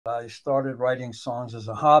I started writing songs as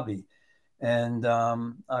a hobby, and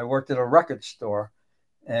I worked at a record store,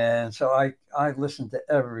 and so I listened to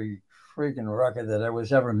every freaking record that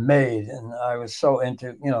was ever made, and I was so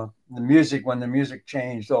into the music when the music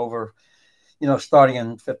changed over, starting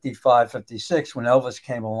in 55, 56, when Elvis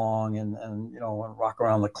came along, and when Rock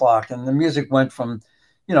Around the Clock, and the music went from,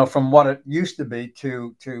 from what it used to be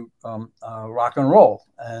rock and roll.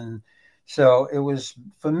 And so it was,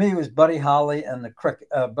 for me, it was Buddy Holly and the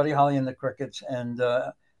Crickets, and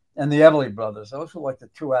the Everly Brothers. Those were like the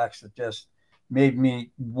two acts that just made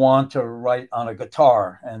me want to write on a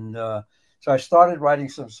guitar. And so I started writing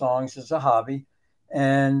some songs as a hobby.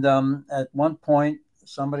 And at one point,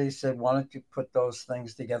 somebody said, "Why don't you put those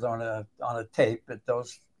things together on a tape?" At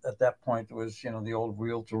that point, it was the old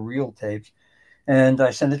reel to reel tapes, and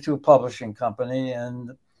I sent it to a publishing company.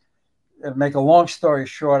 And make a long story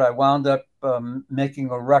short, I wound up making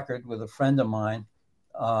a record with a friend of mine.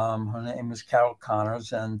 Her name was Carol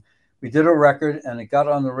Connors, and we did a record, and it got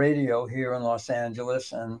on the radio here in Los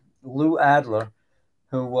Angeles. And Lou Adler,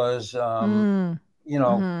 who was Mm.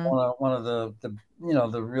 Mm-hmm. one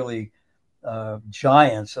of the really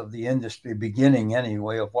giants of the industry, beginning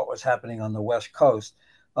anyway, of what was happening on the West Coast,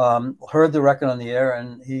 heard the record on the air,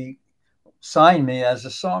 and he signed me as a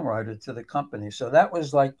songwriter to the company. So that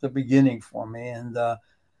was like the beginning for me. And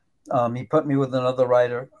he put me with another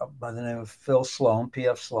writer by the name of Phil Sloan,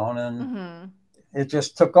 P.F. Sloan, and Mm-hmm. it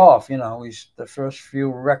just took off. The first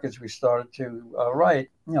few records we started to write,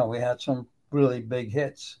 we had some really big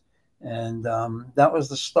hits, and that was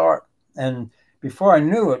the start. And before I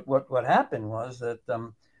knew it, what happened was that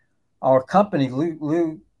our company,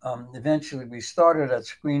 Lou eventually we started at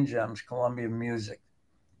Screen Gems, Columbia Music,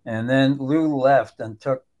 and then Lou left and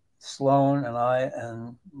took Sloan and I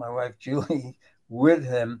and my wife Julie with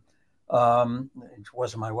him. It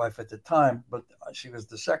wasn't my wife at the time, but she was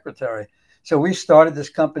the secretary. So we started this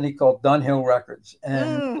company called Dunhill Records, and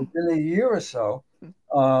Mm. within a year or so,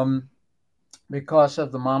 um, because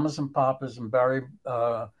of the Mamas and Papas and Barry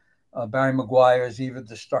McGuire's Eve of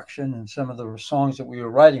Destruction, and some of the songs that we were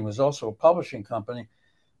writing, was also a publishing company.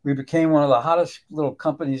 We became one of the hottest little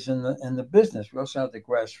companies in the business. We also had the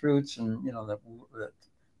Grassroots, and that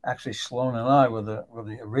actually Sloan and I were the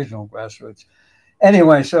original Grassroots.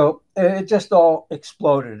 Anyway, so it just all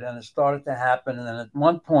exploded, and it started to happen. And then at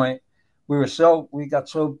one point, we got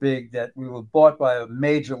so big that we were bought by a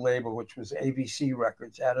major label, which was ABC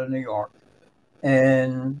Records out of New York,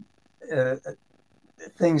 and uh,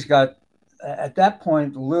 things got. At that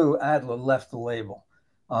point, Lou Adler left the label.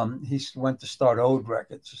 He went to start Ode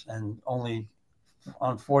Records, and only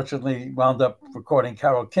unfortunately wound up recording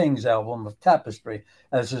Carole King's album of Tapestry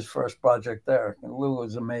as his first project there. And Lou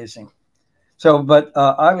was amazing. So, but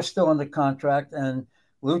I was still under contract, and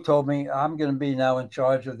Lou told me, "I'm going to be now in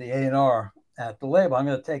charge of the A&R at the label. I'm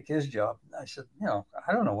going to take his job." I said,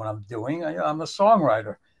 "I don't know what I'm doing. I'm a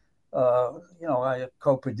songwriter. I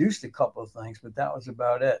co-produced a couple of things, but that was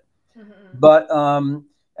about it." Mm-hmm. But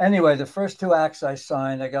anyway, the first two acts I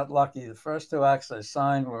signed, I got lucky. The first two acts I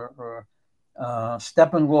signed were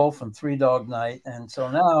Steppenwolf and Three Dog Night, and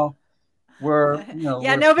so now Yeah,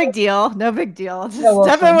 we're no big deal. No big deal. yeah. Just Well, so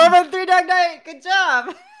Steppenwolf 3 Dog Night. Good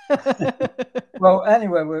job. well,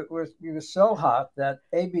 anyway, we were so hot that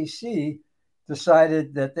ABC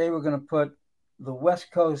decided that they were going to put the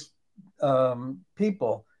West Coast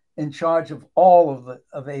people in charge of all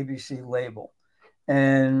of ABC label.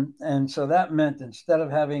 And so that meant, instead of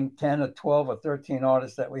having 10 or 12 or 13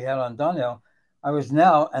 artists that we had on Dunhill, I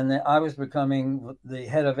was becoming the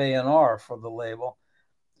head of A&R for the label.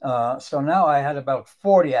 So now I had about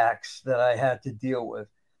 40 acts that I had to deal with,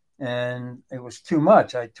 and it was too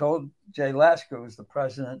much. I told Jay Lasker, who's the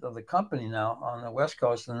president of the company now on the West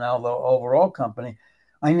Coast and now the overall company,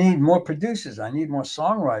 I need more producers. I need more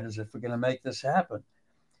songwriters if we're going to make this happen.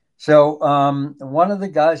 So one of the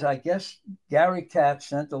guys, I guess Gary Katz,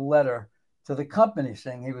 sent a letter to the company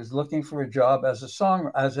saying he was looking for a job as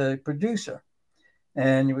a producer,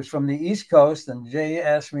 and he was from the East Coast. And Jay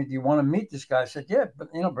asked me, "Do you want to meet this guy?" I said, "Yeah,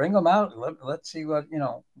 but bring him out. Let's see what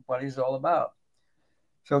he's all about."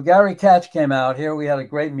 So Gary Katz came out here. We had a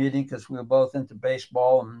great meeting because we were both into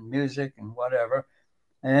baseball and music and whatever.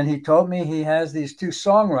 And he told me he has these two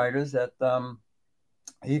songwriters that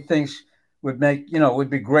he thinks would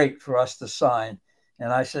be great for us to sign.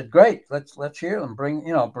 And I said, "Great, let's hear them. Bring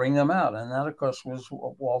them out." And that, of course, was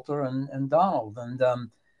Walter and Donald. And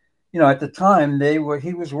at the time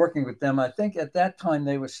he was working with them. I think at that time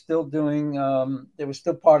they were still doing, they were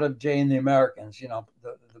still part of Jay and the Americans,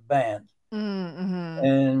 the band. Mm-hmm.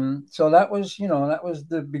 And so that was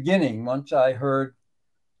the beginning. Once I heard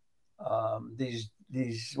these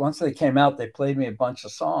these once they came out, they played me a bunch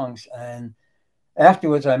of songs, and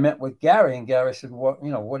afterwards I met with Gary, and Gary said, what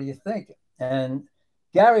do you think? And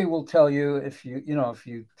Gary will tell you, if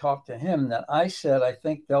you talk to him, that I said I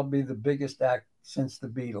think they'll be the biggest act since the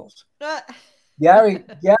Beatles. Gary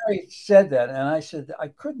said that, and I said I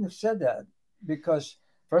couldn't have said that because,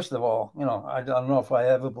 first of all, I don't know if I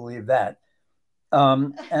ever believed that.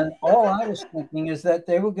 And all I was thinking is that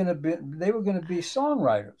they were going to be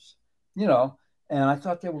songwriters, and I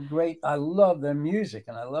thought they were great. I love their music,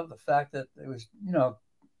 and I love the fact that it was,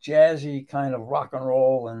 jazzy kind of rock and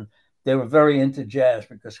roll, and they were very into jazz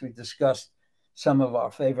because we discussed some of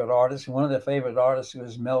our favorite artists. And one of their favorite artists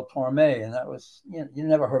was Mel Torme, and that was, you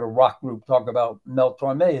never heard a rock group talk about Mel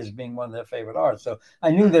Torme as being one of their favorite artists. So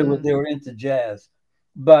I knew they were into jazz,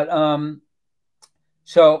 but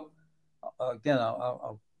so. Again,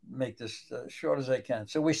 I'll make this short as I can.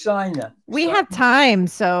 So we signed them. We have time,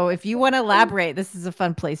 so if you want to elaborate, this is a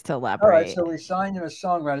fun place to elaborate. All right, so we signed them as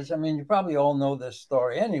songwriters. I mean, you probably all know this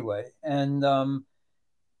story anyway. And the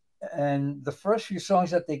first few songs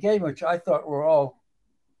that they gave, which I thought were all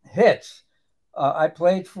hits, I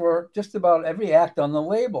played for just about every act on the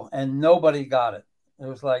label, and nobody got it. It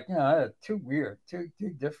was like, too weird, too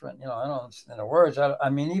different. I don't understand the words. I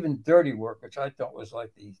mean, even Dirty Work, which I thought was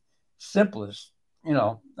like the simplest,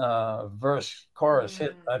 verse chorus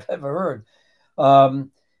hit I've ever heard.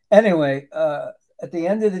 Anyway, at the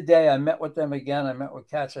end of the day, I met with them again. I met with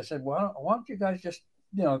Katz. I said, why don't you guys just,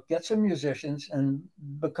 get some musicians and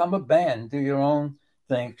become a band, do your own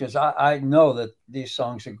thing? Because I know that these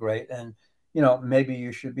songs are great, and, maybe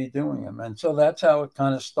you should be doing them. And so that's how it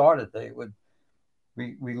kind of started.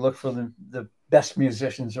 We looked for the best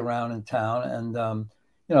musicians around in town, and,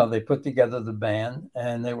 they put together the band,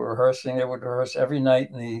 and they were rehearsing. They would rehearse every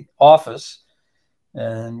night in the office,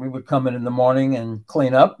 and we would come in the morning and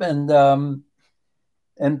clean up, and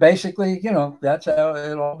basically, that's how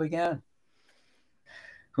it all began.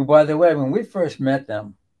 Who, by the way, when we first met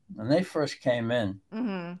them, when they first came in,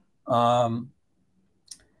 I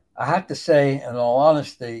have to say, in all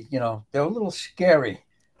honesty, they were a little scary.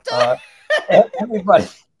 Everybody.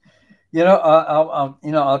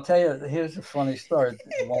 I'll tell you, here's a funny story.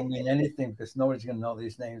 It won't mean anything because nobody's going to know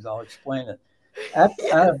these names. I'll explain it. At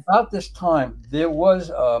about this time, there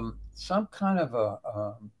was some kind of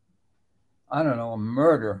a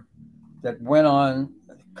murder that went on.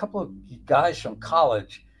 A couple of guys from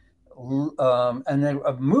college, and then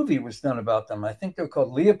a movie was done about them. I think they were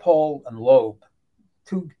called Leopold and Loeb.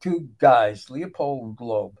 Two guys, Leopold and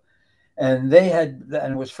Loeb. And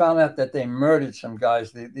it was found out that they murdered some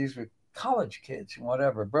guys. These were college kids and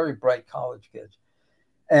whatever, very bright college kids.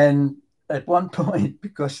 And at one point,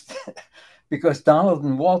 because Donald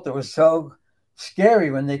and Walter were so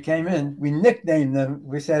scary when they came in, we nicknamed them.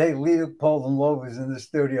 We said, "Hey, Leopold and Loeb is in the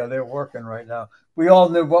studio. They're working right now." We all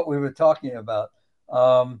knew what we were talking about.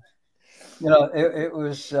 It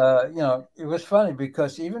was funny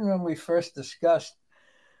because even when we first discussed,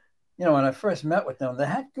 when I first met with them, they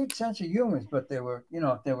had good sense of humor, but they were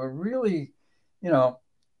really,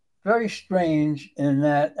 very strange in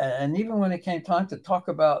that. And even when it came time to talk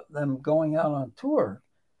about them going out on tour,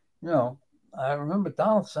 I remember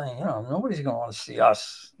Donald saying, nobody's going to want to see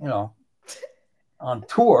us, on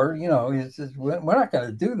tour. We're not going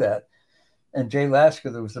to do that. And Jay Lasker,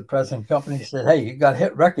 who was the president of the company, said, "Hey, you got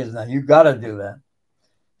hit records now. You got to do that."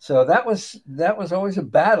 So that was always a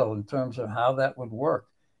battle in terms of how that would work.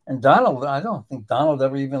 And Donald, I don't think Donald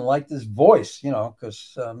ever even liked his voice,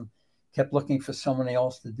 because kept looking for somebody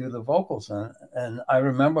else to do the vocals. And I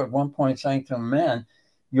remember at one point saying to him, "Man,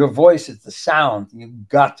 your voice is the sound. You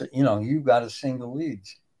got to sing the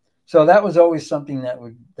leads." So that was always something that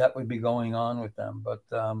would be going on with them. But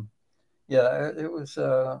it was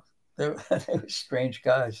they were strange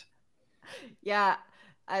guys. Yeah,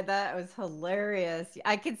 that was hilarious.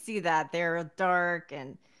 I could see that they're dark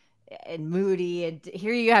and moody, and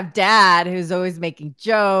here you have Dad who's always making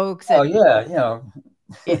jokes. Oh yeah,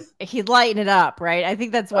 he'd lighten it up, right? I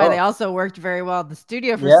think that's why they also worked very well in the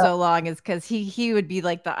studio for so long, is because he would be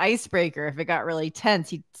like the icebreaker. If it got really tense,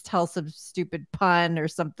 he'd tell some stupid pun or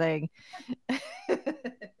something.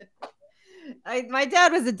 My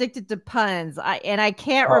dad was addicted to puns, I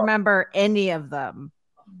can't remember any of them.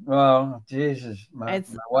 Well, Jesus, my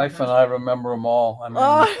wife and I remember them all. I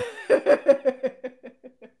mean,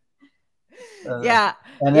 yeah.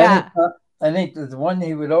 And I think the one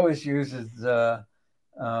he would always use is, when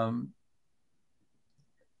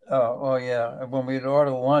we'd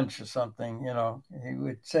order lunch or something, he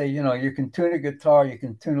would say, you can tune a guitar, you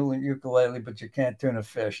can tune a ukulele, but you can't tune a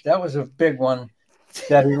fish. That was a big one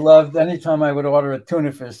that he loved. Anytime I would order a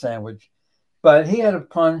tuna fish sandwich, But he had a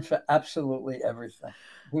pun for absolutely everything.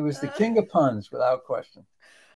 He was the king of puns without question.